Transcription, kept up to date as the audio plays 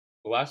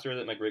The last story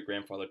that my great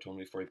grandfather told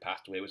me before he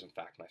passed away was, in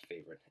fact, my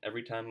favorite.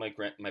 Every time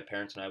my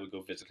parents and I would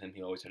go visit him,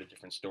 he always had a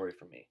different story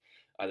for me,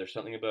 either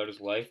something about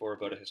his life or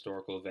about a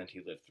historical event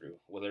he lived through.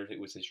 Whether it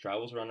was his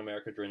travels around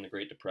America during the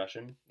Great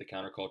Depression, the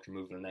counterculture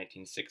movement in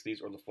the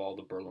 1960s, or the fall of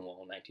the Berlin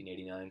Wall in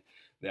 1989,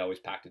 they always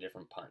packed a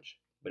different punch.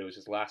 But it was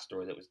his last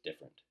story that was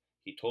different.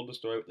 He told the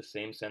story with the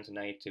same sense of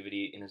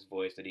naivety in his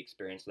voice that he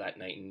experienced that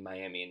night in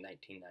Miami in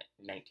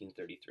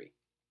 1933.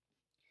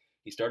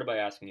 He started by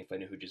asking if I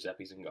knew who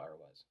Giuseppe Zingara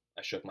was.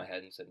 I shook my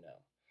head and said no.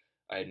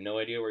 I had no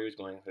idea where he was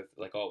going with it,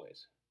 like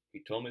always. He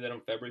told me that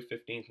on February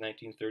 15th,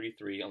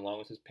 1933, along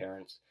with his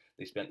parents,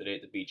 they spent the day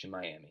at the beach in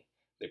Miami.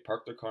 They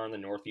parked their car in the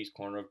northeast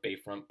corner of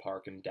Bayfront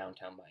Park in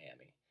downtown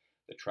Miami.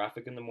 The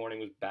traffic in the morning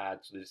was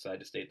bad, so they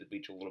decided to stay at the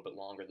beach a little bit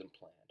longer than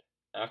planned.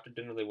 After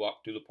dinner, they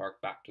walked through the park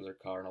back to their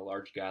car, and a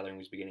large gathering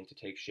was beginning to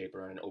take shape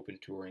around an open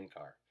touring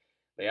car.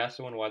 They asked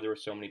someone why there were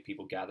so many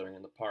people gathering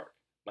in the park.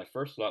 My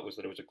first thought was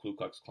that it was a Ku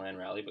Klux Klan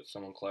rally, but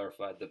someone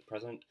clarified that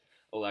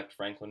President-elect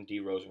Franklin D.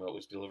 Roosevelt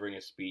was delivering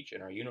a speech,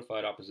 and our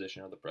unified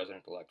opposition of the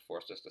President-elect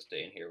forced us to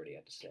stay and hear what he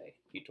had to say,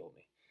 he told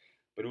me.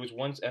 But it was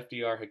once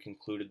FDR had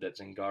concluded that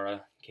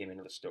Zingara came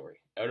into the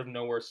story. Out of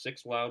nowhere,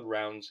 6 loud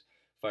rounds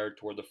fired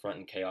toward the front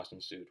and chaos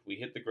ensued. We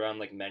hit the ground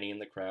like many in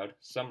the crowd.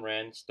 Some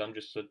ran, some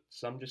just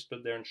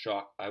stood there in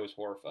shock. I was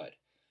horrified.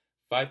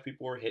 5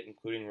 people were hit,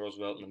 including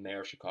Roosevelt, and the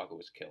mayor of Chicago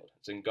was killed.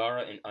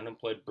 Zingara, an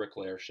unemployed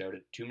bricklayer,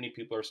 shouted, "Too many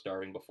people are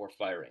starving," before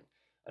firing.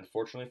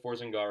 Unfortunately for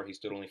Zingara, he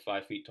stood only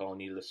 5 feet tall and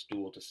needed a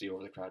stool to see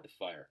over the crowd to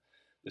fire.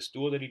 The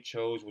stool that he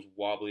chose was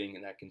wobbling,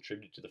 and that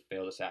contributed to the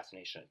failed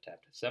assassination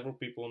attempt. Several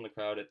people in the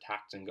crowd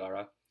attacked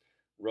Zingara.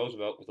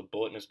 Roosevelt, with a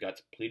bullet in his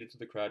guts, pleaded to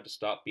the crowd to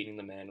stop beating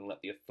the man and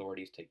let the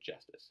authorities take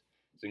justice.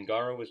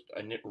 Zingara was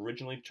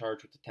originally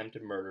charged with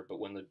attempted murder, but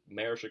when the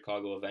mayor of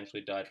Chicago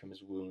eventually died from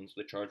his wounds,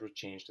 the charge was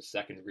changed to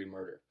second-degree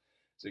murder.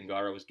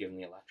 Zingara was given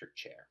the electric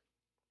chair.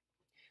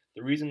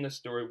 The reason this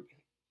story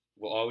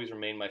will always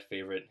remain my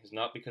favorite is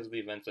not because of the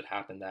events that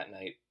happened that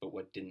night, but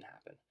what didn't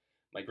happen.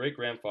 My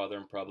great-grandfather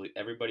and probably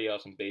everybody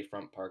else in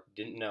Bayfront Park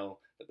didn't know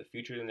that the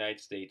future of the United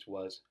States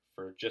was,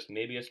 for just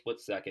maybe a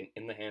split second,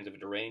 in the hands of a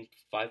deranged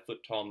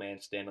 5-foot-tall man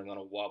standing on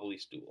a wobbly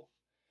stool.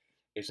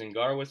 If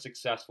Zingara was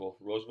successful,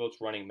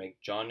 Roosevelt's running mate,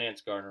 John Nance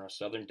Garner, a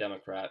Southern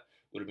Democrat,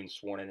 would have been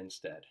sworn in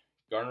instead.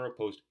 Garner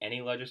opposed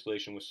any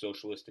legislation with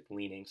socialistic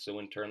leanings, so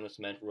in turn this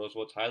meant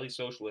Roosevelt's highly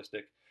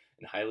socialistic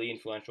and highly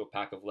influential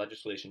pack of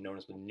legislation known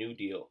as the New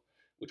Deal,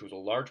 which was a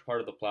large part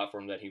of the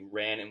platform that he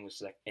ran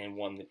and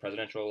won the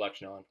presidential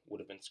election on, would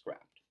have been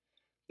scrapped.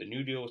 The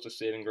New Deal was the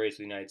saving grace of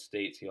the United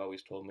States, he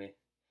always told me.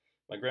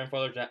 My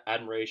grandfather's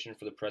admiration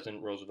for the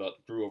President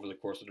Roosevelt grew over the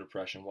course of the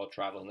Depression while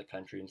traveling the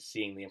country and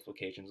seeing the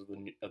implications of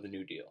the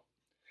New Deal.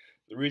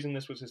 The reason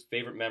this was his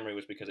favorite memory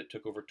was because it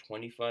took over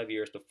 25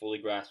 years to fully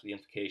grasp the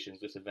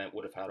implications this event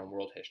would have had on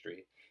world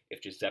history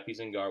if Giuseppe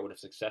Zingara would have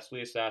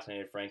successfully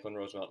assassinated Franklin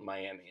Roosevelt in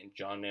Miami and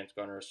John Nance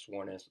Garner is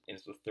sworn in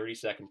as the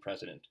 32nd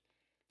president.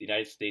 The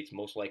United States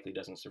most likely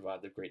doesn't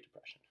survive the Great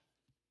Depression.